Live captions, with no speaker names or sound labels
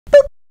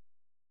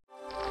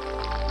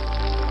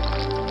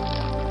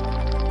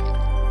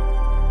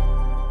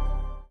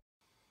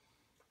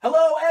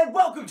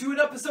to an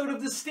episode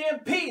of the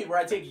Stampede, where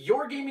I take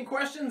your gaming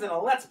questions and a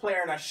Let's Player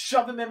and I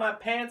shove them in my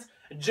pants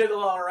and jiggle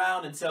all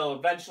around until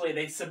eventually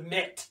they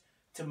submit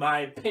to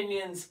my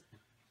opinions.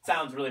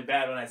 Sounds really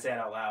bad when I say it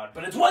out loud,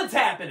 but it's what's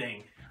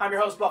happening. I'm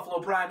your host, Buffalo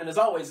Prime, and as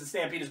always, the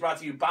Stampede is brought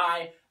to you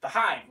by the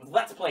Hive, with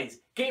Let's Plays,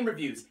 game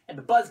reviews, and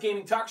the Buzz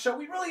Gaming Talk Show.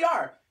 We really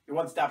are your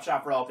one-stop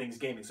shop for all things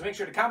gaming. So make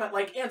sure to comment,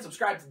 like, and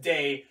subscribe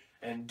today,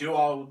 and do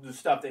all the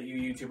stuff that you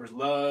YouTubers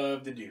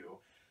love to do.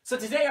 So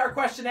today our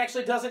question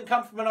actually doesn't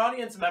come from an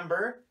audience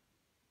member.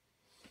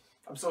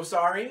 I'm so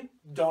sorry.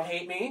 Don't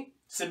hate me.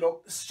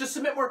 Just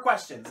submit more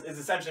questions is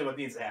essentially what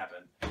needs to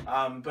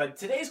happen. But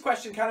today's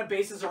question kind of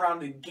bases around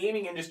the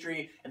gaming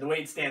industry and the way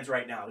it stands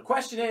right now. The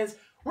question is,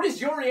 what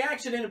is your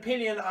reaction and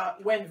opinion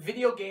when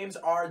video games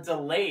are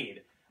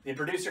delayed? The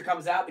producer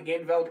comes out, the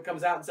game developer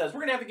comes out and says, we're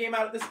going to have the game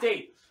out at this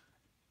date.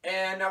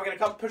 And now we're going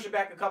to push it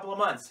back a couple of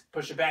months,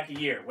 push it back a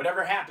year,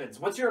 whatever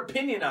happens. What's your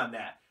opinion on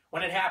that?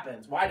 When it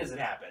happens, why does it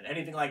happen?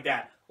 Anything like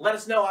that. Let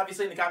us know,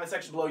 obviously, in the comment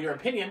section below your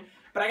opinion.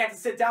 But I got to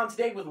sit down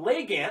today with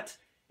Laig-anT,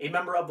 a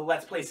member of the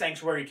Let's Play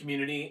Sanctuary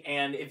community.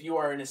 And if you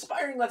are an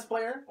aspiring Let's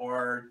Player,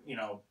 or,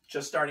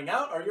 just starting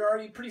out, or you're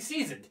already pretty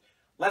seasoned,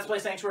 Let's Play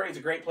Sanctuary is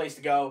a great place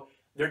to go.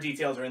 Their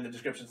details are in the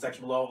description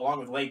section below, along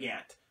with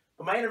Laig-anT.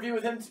 But my interview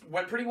with him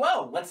went pretty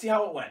well. Let's see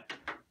how it went.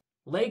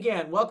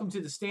 Laig-anT, welcome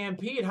to the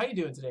Stampede. How you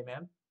doing today,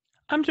 man?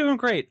 I'm doing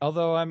great,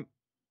 although I'm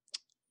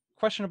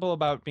questionable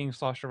about being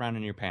sloshed around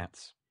in your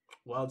pants.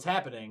 Well, it's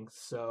happening,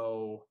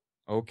 so...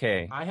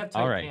 Okay. I have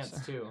tight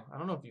pants, too. I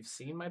don't know if you've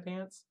seen my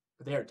pants,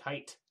 but they are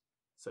tight.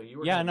 So you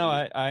were... Yeah, no,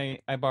 I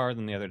borrowed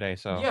them the other day,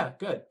 so... Yeah,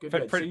 good.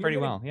 Pretty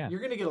well, yeah.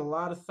 You're going to get a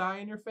lot of thigh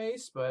in your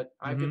face, but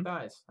I have good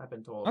thighs, I've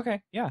been told.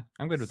 Okay, yeah,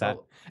 I'm good with that.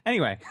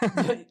 Anyway.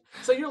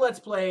 So your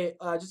Let's Play,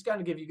 just kind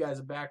of give you guys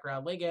a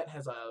background. Laig-anT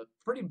has a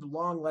pretty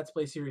long Let's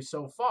Play series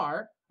so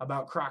far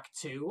about Croc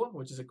 2,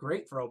 which is a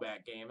great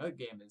throwback game. That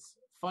game is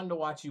fun to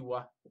watch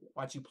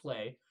you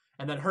play.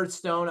 And then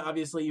Hearthstone,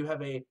 obviously you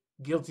have a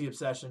guilty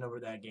obsession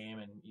over that game,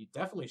 and it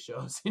definitely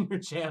shows in your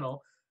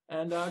channel.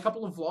 And a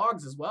couple of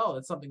vlogs as well.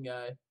 That's something,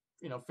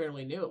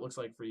 fairly new, it looks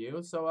like, for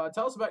you. So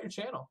tell us about your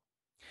channel.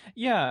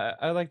 Yeah,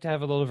 I like to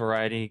have a little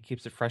variety.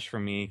 Keeps it fresh for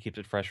me, keeps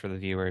it fresh for the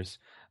viewers.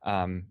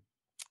 And,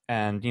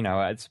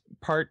 it's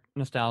part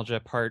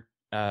nostalgia, part,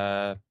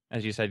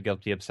 as you said,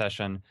 guilty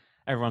obsession.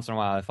 Every once in a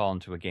while I fall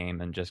into a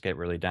game and just get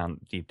really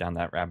deep down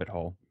that rabbit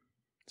hole.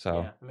 So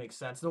yeah, that makes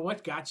sense. So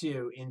what got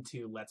you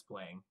into Let's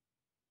Playing?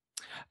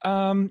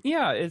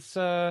 Yeah, it's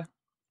a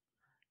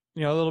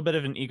little bit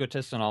of an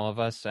egotist in all of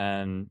us,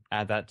 and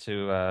add that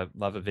to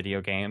love of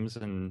video games,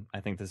 and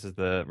I think this is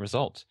the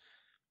result.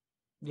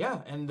 Yeah,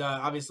 and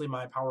obviously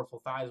my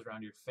powerful thighs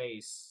around your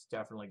face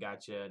definitely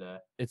got you to...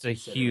 It's a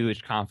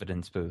huge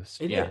confidence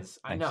boost. It is.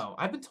 I know.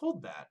 I've been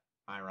told that,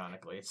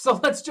 ironically. So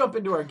let's jump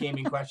into our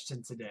gaming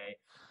question today.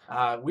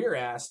 We're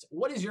asked,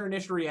 what is your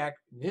initial reaction?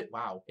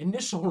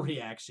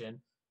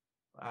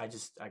 I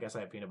guess I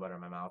have peanut butter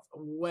in my mouth.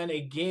 When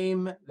a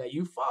game that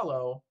you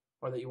follow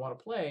or that you want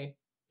to play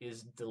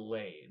is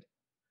delayed.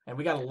 And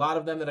we got a lot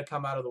of them that have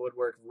come out of the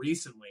woodwork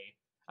recently.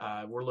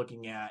 We're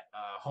looking at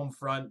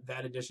Homefront.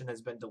 That edition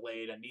has been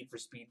delayed. A Need for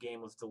Speed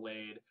game was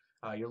delayed.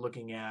 You're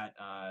looking at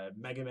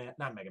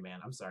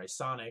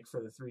Sonic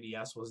for the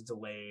 3DS was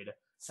delayed.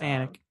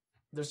 Sonic.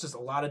 There's just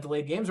a lot of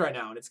delayed games right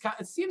now, and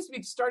it seems to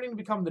be starting to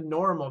become the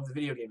norm of the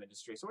video game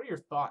industry. So what are your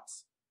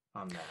thoughts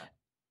on that?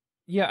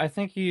 Yeah, I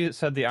think you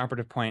said the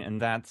operative point,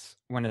 and that's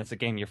when it's a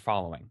game you're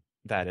following,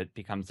 that it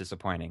becomes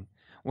disappointing.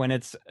 When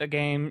it's a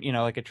game,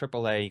 like a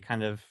AAA, you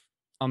kind of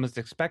almost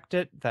expect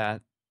it,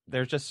 that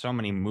there's just so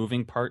many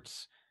moving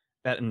parts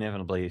that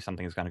inevitably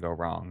something is going to go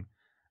wrong.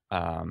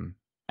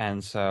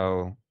 And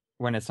so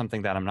when it's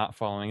something that I'm not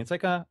following, it's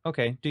like,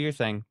 okay, do your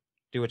thing,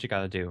 do what you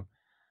got to do.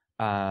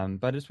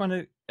 But it's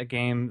when a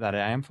game that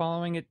I am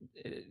following,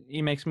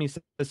 it makes me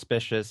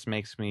suspicious,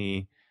 makes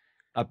me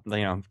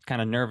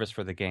kind of nervous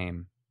for the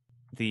game.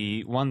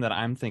 The one that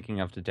I'm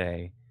thinking of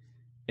today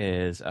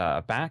is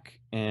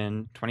back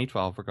in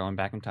 2012. We're going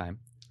back in time.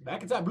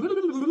 Back in time.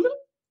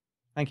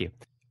 Thank you.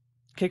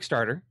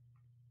 Kickstarter.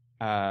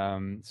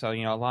 So,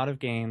 a lot of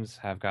games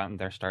have gotten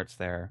their starts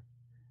there,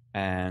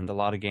 and a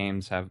lot of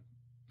games have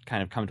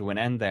kind of come to an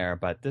end there,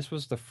 but this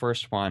was the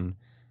first one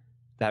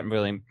that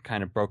really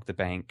kind of broke the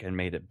bank and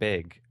made it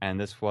big, and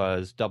this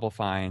was Double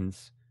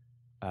Fine's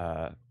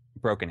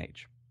Broken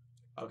Age.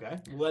 Okay,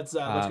 let's go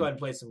ahead and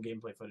play some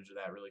gameplay footage of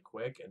that really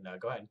quick, and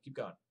go ahead and keep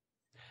going.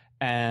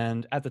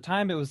 And at the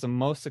time, it was the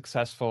most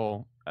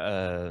successful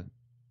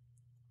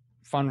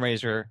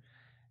fundraiser.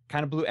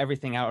 Kind of blew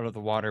everything out of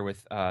the water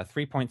with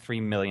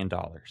 $3.3 million.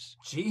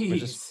 Jeez.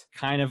 Which is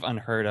kind of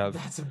unheard of.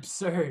 That's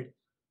absurd.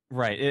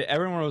 Right.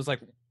 Everyone was like,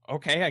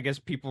 okay, I guess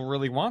people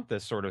really want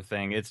this sort of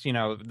thing. It's,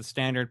 the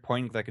standard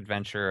point-and-click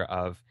adventure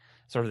of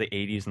sort of the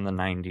 80s and the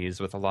 90s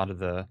with a lot of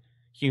the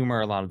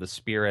humor, a lot of the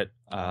spirit,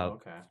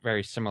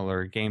 very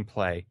similar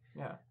gameplay.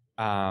 Yeah.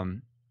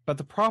 But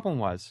the problem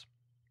was,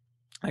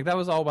 that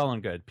was all well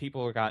and good.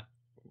 People got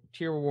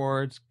tier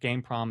rewards,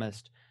 game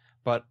promised,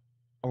 but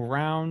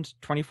around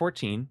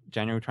 2014,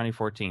 January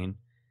 2014,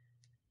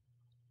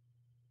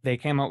 they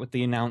came out with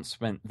the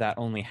announcement that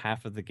only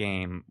half of the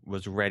game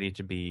was ready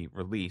to be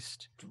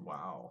released.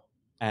 Wow.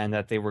 And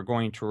that they were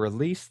going to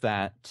release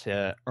that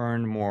to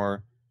earn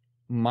more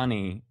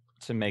money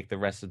to make the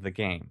rest of the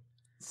game.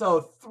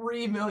 So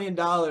 $3 million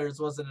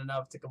wasn't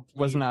enough to complete.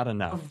 Was not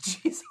enough. Oh,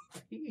 jeez,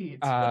 Pete.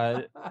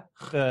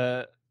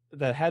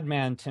 The head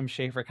man, Tim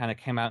Schafer, kind of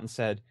came out and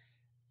said,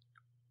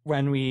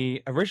 when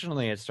we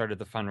originally had started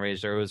the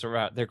fundraiser, it was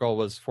around, their goal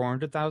was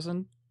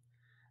 400,000.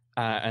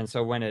 And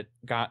so when it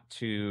got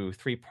to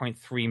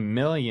 3.3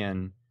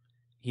 million,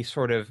 he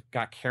sort of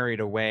got carried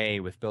away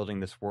with building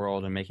this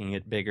world and making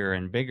it bigger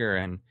and bigger,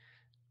 and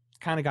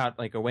kind of got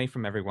like away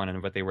from everyone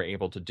and what they were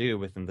able to do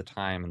within the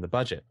time and the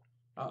budget.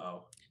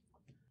 Uh-oh.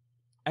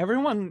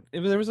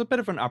 There was a bit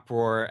of an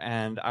uproar,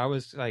 and I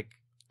was like,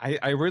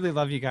 I really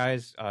love you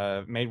guys.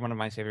 Made one of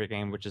my favorite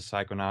games, which is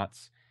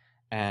Psychonauts,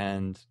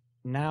 and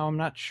now I'm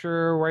not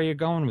sure where you're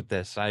going with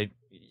this.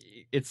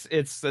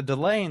 It's a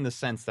delay in the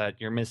sense that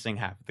you're missing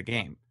half of the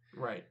game.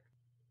 Right.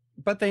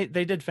 But they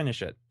did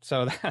finish it,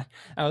 so that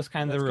was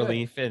kind of the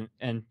relief.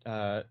 And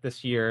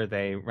this year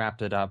they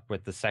wrapped it up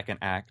with the second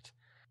act.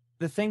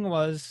 The thing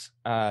was,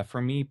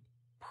 for me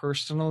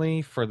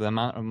personally, for the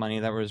amount of money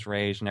that was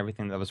raised and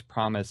everything that was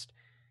promised,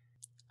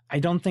 I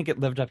don't think it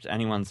lived up to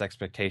anyone's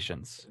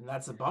expectations. And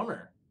that's a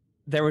bummer.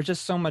 There was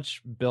just so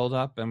much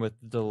build-up, and with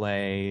the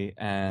delay,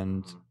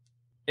 and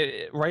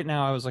right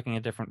now I was looking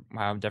at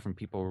different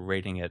people were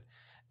rating it,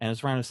 and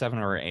it's around a 7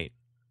 or 8.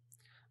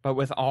 But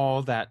with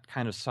all that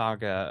kind of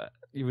saga,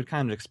 you would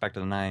kind of expect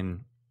a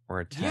 9 or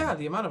a 10. Yeah,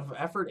 the amount of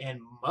effort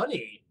and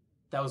money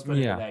that was put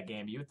into that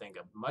game, you would think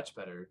a much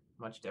better,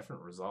 much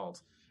different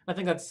result. I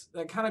think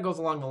that kind of goes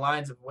along the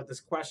lines of what this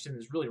question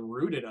is really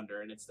rooted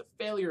under, and it's the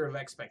failure of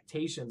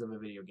expectations of a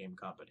video game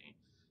company.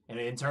 And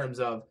in terms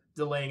of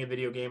delaying a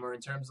video game, or in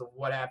terms of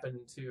what happened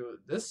to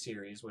this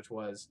series, which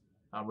was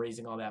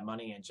raising all that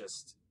money and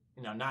just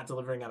not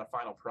delivering on a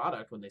final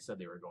product when they said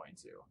they were going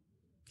to.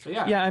 So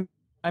yeah.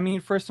 I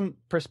mean, for some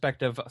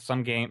perspective,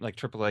 some game like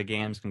AAA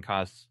games can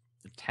cost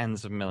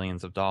tens of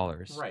millions of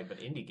dollars. Right, but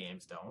indie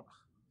games don't.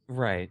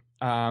 Right.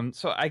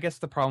 So I guess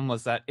the problem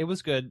was that it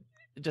was good,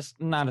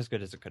 just not as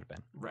good as it could have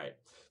been. Right.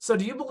 So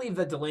do you believe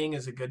that delaying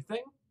is a good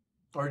thing?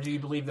 Or do you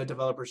believe that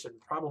developers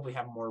should probably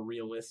have a more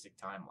realistic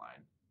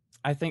timeline?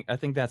 I think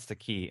that's the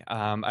key.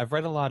 I've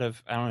read a lot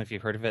of, I don't know if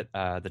you've heard of it,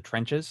 The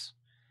Trenches,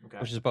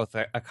 which is both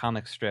a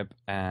comic strip,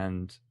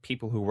 and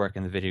people who work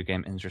in the video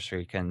game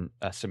industry can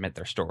submit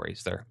their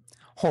stories, their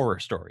horror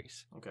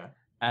stories. Okay.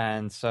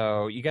 And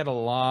so you get a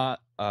lot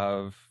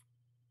of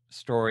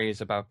stories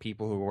about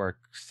people who work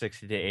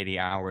 60 to 80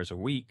 hours a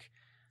week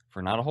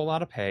for not a whole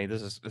lot of pay.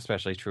 This is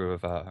especially true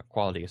of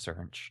quality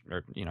assurance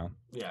or,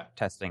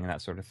 testing and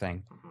that sort of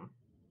thing. Mm-hmm.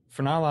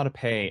 For not a lot of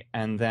pay.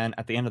 And then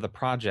at the end of the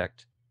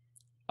project,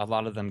 a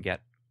lot of them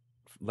get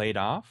laid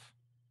off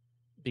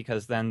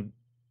because then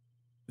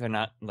they're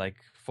not like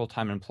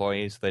full-time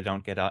employees. They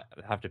don't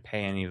have to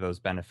pay any of those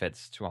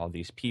benefits to all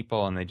these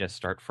people, and they just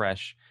start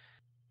fresh.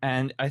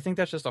 And I think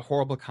that's just a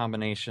horrible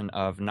combination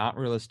of not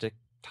realistic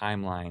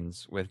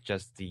timelines with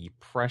just the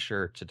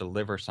pressure to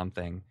deliver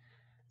something.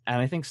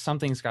 And I think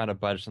something's got to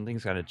budge,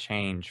 something's got to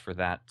change for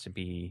that to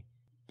be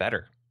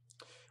better.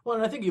 Well,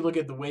 and I think you look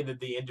at the way that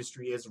the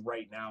industry is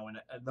right now, and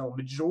the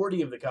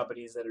majority of the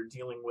companies that are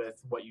dealing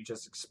with what you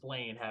just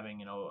explained,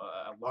 having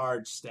a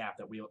large staff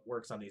that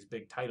works on these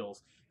big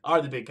titles, are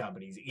the big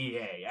companies,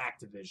 EA,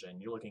 Activision.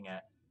 You're looking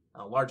at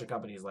larger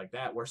companies like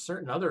that, where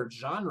certain other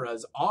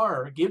genres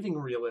are giving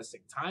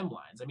realistic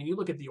timelines. I mean, you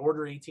look at the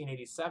Order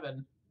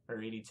 1887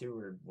 or 82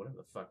 or whatever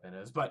the fuck that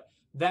is, but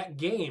that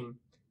game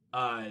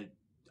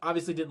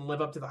obviously didn't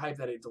live up to the hype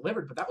that it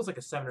delivered, but that was like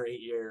a 7 or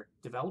 8 year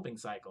developing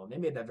cycle, and they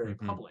made that very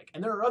public.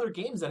 And there are other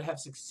games that have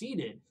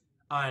succeeded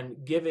on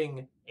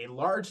giving a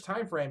large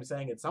time frame,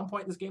 saying at some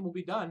point this game will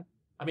be done.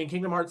 I mean,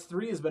 Kingdom Hearts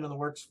 3 has been in the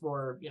works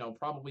for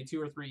probably 2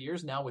 or 3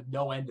 years now with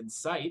no end in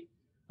sight.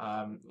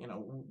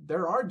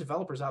 There are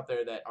developers out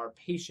there that are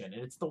patient,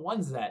 and it's the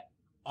ones that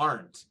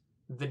aren't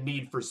the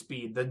Need for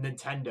Speed, the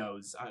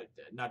Nintendos.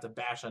 Not to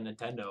bash on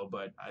Nintendo,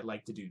 but I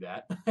like to do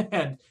that.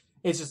 And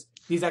it's just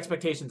these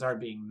expectations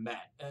aren't being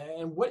met.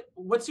 And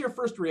what's your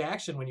first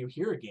reaction when you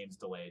hear a game's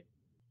delayed?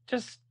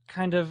 Just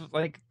kind of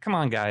like, come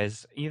on,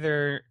 guys.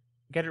 Either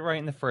get it right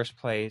in the first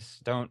place.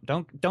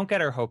 Don't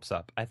get our hopes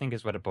up, I think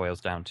is what it boils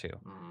down to.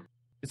 Mm-hmm.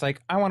 It's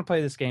like, I want to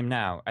play this game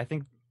now. I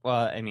think,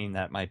 well, I mean,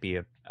 that might be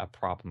a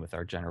problem with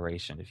our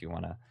generation if you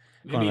want to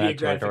go into that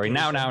territory.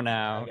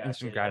 Now,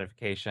 instant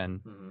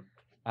gratification.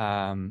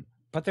 Mm-hmm.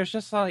 But there's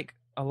just like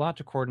a lot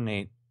to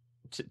coordinate.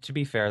 To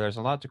be fair, there's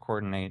a lot to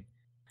coordinate.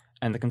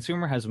 And the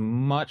consumer has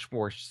much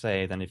more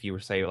say than if you were,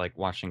 say, like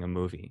watching a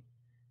movie.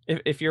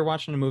 If you're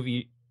watching a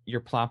movie,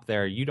 you're plopped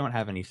there, you don't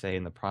have any say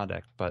in the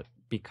product. But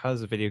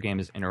because a video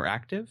game is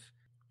interactive,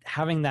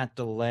 having that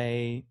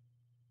delay,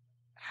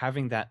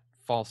 having that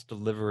false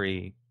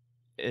delivery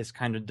is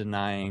kind of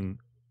denying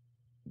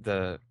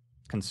the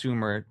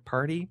consumer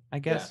party, I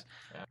guess.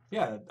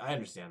 Yeah, I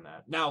understand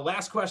that. Now,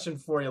 last question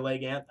for you,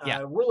 Laig-anT.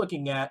 Yeah. We're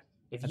looking at,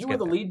 if you were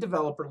the lead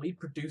developer, lead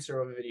producer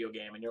of a video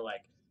game, and you're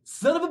like,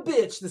 son of a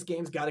bitch, this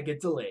game's got to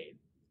get delayed.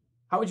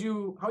 How would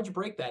you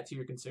break that to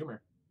your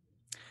consumer?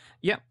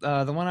 Yep,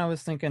 the one I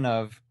was thinking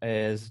of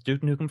is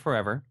Duke Nukem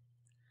Forever,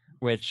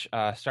 which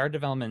started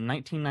development in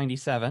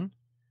 1997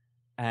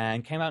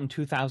 and came out in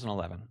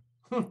 2011.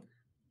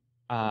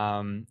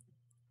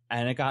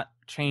 And it got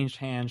changed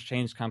hands,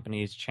 changed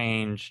companies,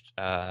 changed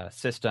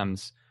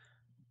systems,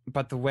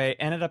 but the way it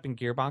ended up in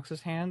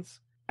Gearbox's hands,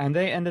 and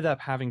they ended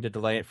up having to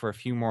delay it for a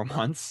few more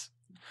months.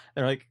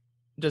 They're like,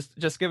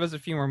 just give us a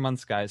few more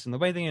months, guys. And the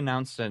way they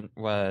announced it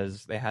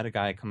was they had a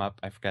guy come up,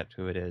 I forget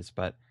who it is,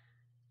 but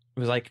it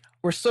was like,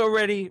 we're so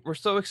ready, we're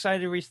so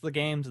excited to release the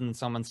games, and then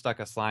someone stuck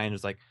a slide and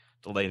was like,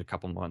 delayed a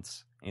couple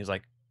months. And he's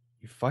like,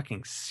 you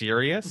fucking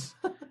serious?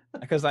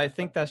 Because I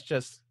think that's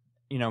just,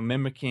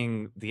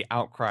 mimicking the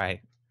outcry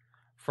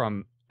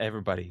from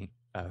everybody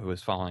who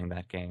was following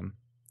that game.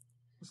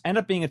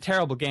 Ended up being a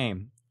terrible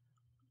game,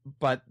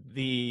 but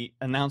the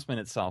announcement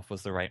itself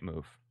was the right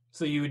move.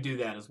 So you would do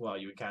that as well.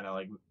 You would kind of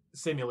like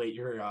simulate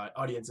your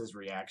audience's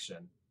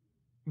reaction.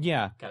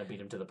 Yeah. Kind of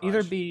beat him to the punch.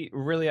 Either be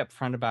really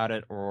upfront about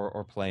it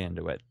or play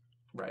into it.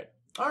 Right.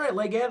 All right,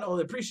 Laig-anT,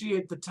 I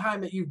appreciate the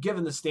time that you've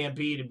given the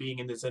Stampede and being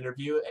in this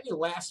interview. Any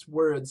last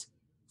words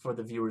for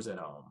the viewers at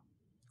home?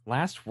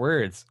 Last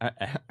words?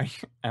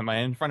 Am I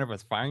in front of a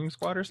firing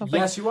squad or something?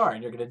 Yes, you are,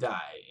 and you're going to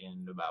die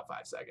in about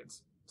 5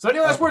 seconds. So any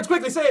last words?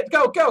 Quickly, say it.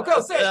 Go,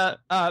 say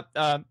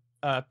it.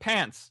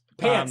 Pants.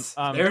 Pants.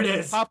 There it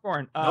is.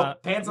 Popcorn.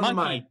 Nope, pants on the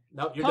mind.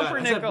 Nope, you're done.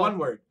 I said one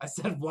word. I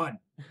said one.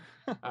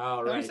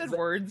 All right. I said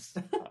words.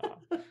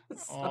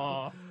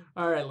 All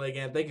right,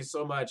 Laig-anT, thank you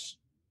so much.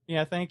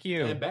 Yeah, thank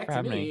you. And back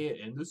to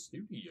me in the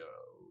studio.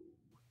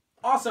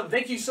 Awesome.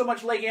 Thank you so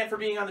much, Laig-anT, for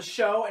being on the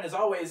show. And as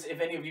always, if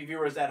any of you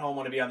viewers at home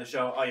want to be on the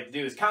show, all you have to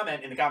do is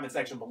comment in the comment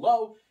section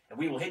below, and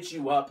we will hit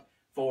you up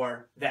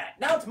for that.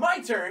 Now it's my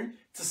turn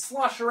to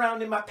slosh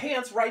around in my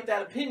pants, write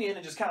that opinion,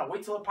 and just kind of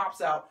wait till it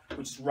pops out,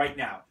 which is right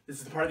now. This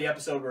is the part of the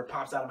episode where it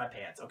pops out of my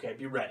pants. Okay,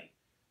 be ready.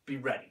 Be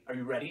ready. Are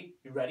you ready?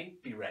 You ready?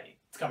 Be ready.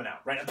 It's coming out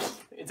right now.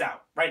 It's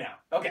out right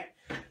now. Okay.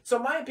 So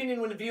my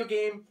opinion when a video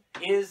game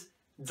is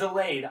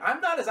delayed,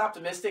 I'm not as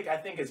optimistic, I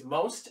think, as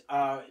most,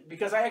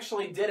 because I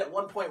actually did at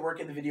one point work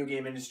in the video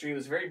game industry. It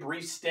was a very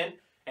brief stint,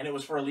 and it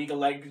was for a League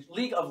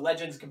of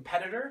Legends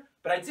competitor,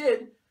 but I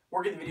did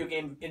work in the video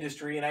game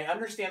industry, and I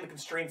understand the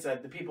constraints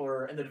that the people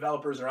and the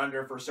developers are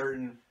under for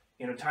certain,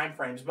 time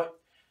frames. But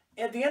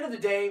at the end of the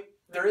day,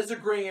 there is a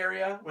gray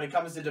area when it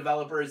comes to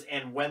developers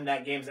and when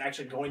that game is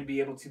actually going to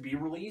be able to be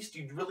released.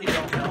 You really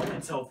don't know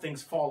until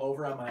things fall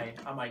over on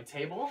my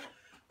table.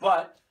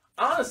 But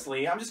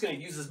honestly, I'm just going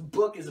to use this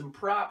book as a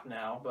prop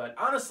now, but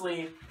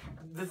honestly,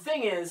 the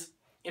thing is,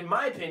 in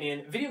my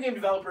opinion, video game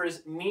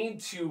developers need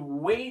to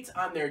wait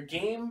on their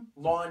game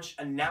launch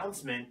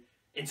announcement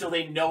until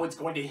they know it's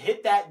going to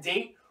hit that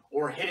date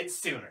or hit it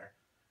sooner.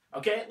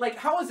 Okay? Like,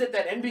 how is it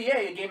that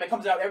NBA, a game that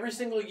comes out every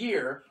single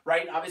year,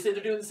 right? Obviously,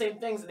 they're doing the same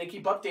things and they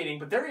keep updating,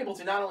 but they're able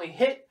to not only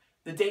hit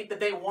the date that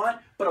they want,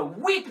 but a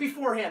week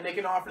beforehand, they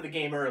can offer the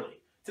game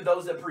early to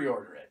those that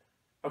pre-order it.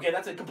 Okay,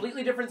 that's a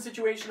completely different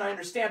situation, I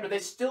understand, but they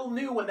still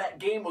knew when that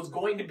game was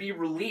going to be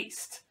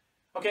released.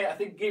 Okay, I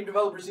think game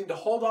developers need to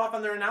hold off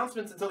on their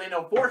announcements until they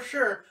know for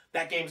sure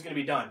that game's going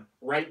to be done.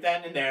 Right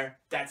then and there,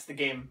 that's the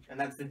game, and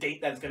that's the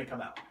date that it's going to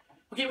come out.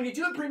 Okay, when you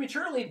do it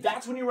prematurely,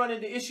 that's when you run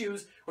into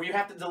issues where you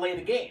have to delay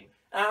the game.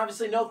 And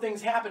obviously, no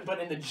things happen, but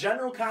in the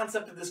general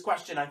concept of this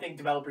question, I think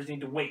developers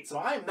need to wait. So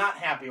I am not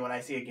happy when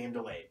I see a game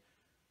delayed.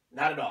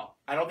 Not at all.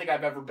 I don't think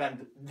I've ever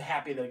been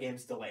happy that a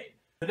game's delayed.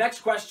 The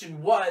next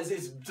question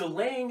is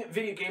delaying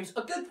video games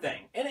a good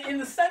thing? And in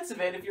the sense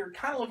of it, if you're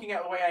kind of looking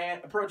at the way I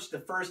approached the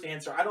first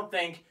answer, I don't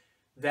think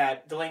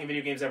that delaying a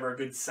video game is ever a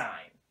good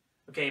sign.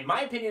 Okay, in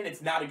my opinion,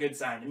 it's not a good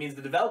sign. It means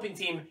the developing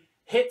team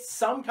hit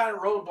some kind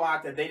of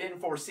roadblock that they didn't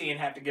foresee and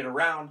have to get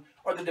around,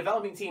 or the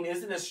developing team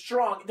isn't as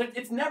strong.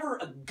 It's never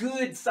a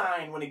good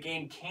sign when a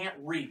game can't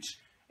reach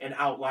an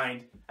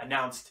outlined,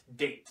 announced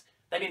date.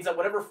 That means that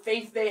whatever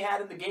faith they had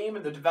in the game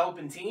and the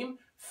developing team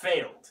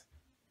failed.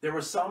 There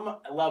was some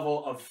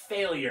level of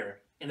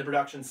failure in the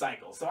production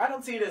cycle. So I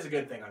don't see it as a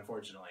good thing,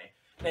 unfortunately.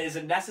 Is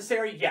it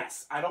necessary?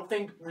 Yes. I don't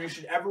think you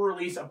should ever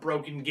release a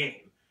broken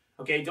game.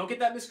 Okay, don't get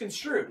that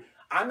misconstrued.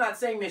 I'm not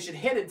saying they should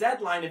hit a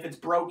deadline if it's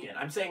broken.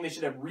 I'm saying they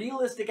should have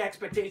realistic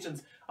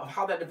expectations of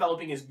how that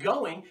developing is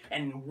going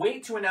and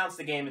wait to announce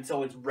the game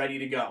until it's ready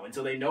to go,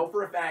 until they know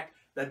for a fact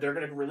that they're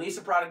going to release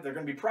a product they're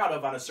going to be proud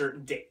of on a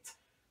certain date.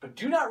 But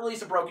do not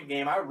release a broken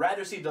game. I would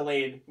rather see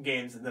delayed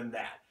games than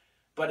that.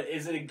 But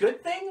is it a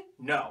good thing?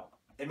 No.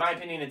 In my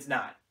opinion, it's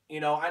not.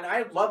 And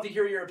I'd love to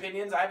hear your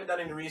opinions. I haven't done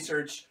any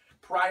research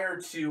prior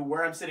to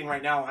where I'm sitting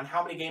right now on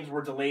how many games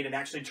were delayed and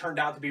actually turned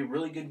out to be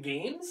really good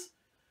games.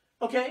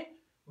 Okay?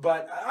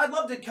 But I'd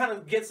love to kind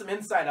of get some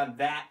insight on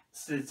that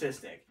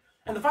statistic.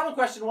 And the final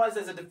question was,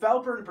 as a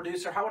developer and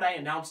producer, how would I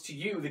announce to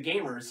you, the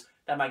gamers,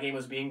 that my game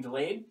was being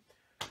delayed?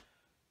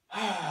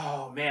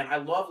 Oh, man, I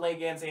love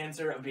Laig-anT's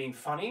answer of being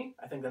funny.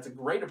 I think that's a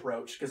great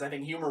approach because I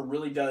think humor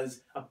really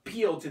does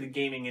appeal to the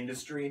gaming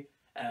industry.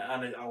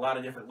 on a lot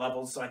of different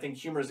levels. So I think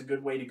humor is a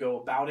good way to go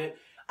about it.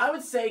 I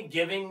would say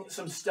giving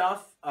some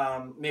stuff,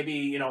 maybe,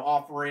 you know,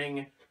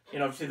 offering, you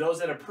know, to those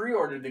that have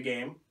pre-ordered the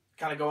game,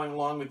 kind of going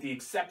along with the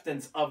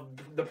acceptance of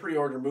the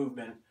pre-order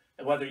movement,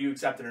 and whether you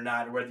accept it or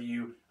not, or whether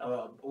you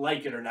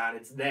like it or not,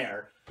 it's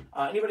there.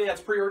 Anybody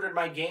that's pre-ordered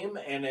my game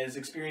and is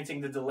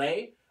experiencing the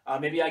delay,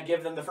 maybe I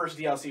give them the first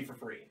DLC for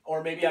free,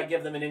 or maybe I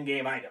give them an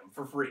in-game item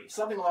for free,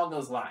 something along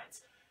those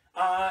lines.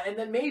 And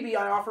then maybe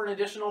I offer an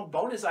additional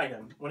bonus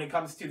item when it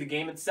comes to the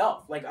game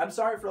itself. Like, I'm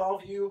sorry for all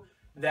of you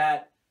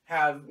that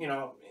have, you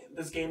know,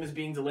 this game is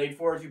being delayed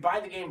for. If you buy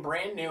the game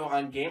brand new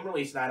on game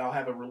release night, I'll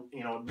have a,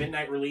 you know,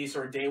 midnight release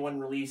or a day one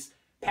release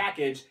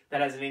package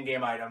that has an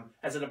in-game item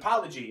as an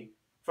apology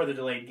for the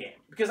delayed game.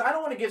 Because I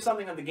don't want to give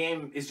something that the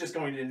game is just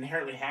going to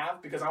inherently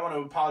have, because I want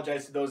to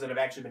apologize to those that have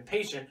actually been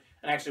patient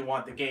and actually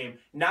want the game,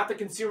 not the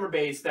consumer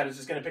base that is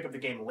just going to pick up the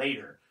game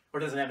later or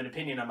doesn't have an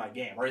opinion on my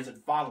game or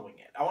isn't following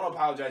it. I want to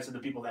apologize to the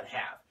people that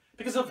have.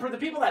 Because for the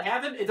people that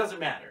haven't, it doesn't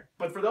matter.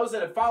 But for those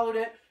that have followed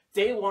it,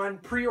 day one,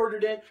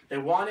 pre-ordered it, they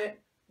want it,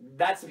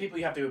 that's the people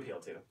you have to appeal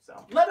to.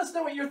 So let us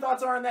know what your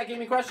thoughts are on that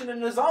gaming question.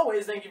 And as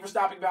always, thank you for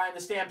stopping by in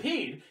the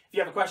Stampede. If you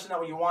have a question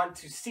that you want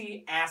to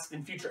see asked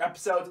in future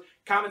episodes,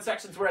 comment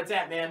section's where it's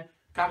at, man.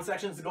 Comment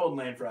section's the golden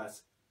land for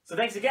us. So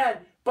thanks again.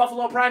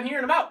 Buffalo Prime here,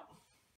 and I'm out.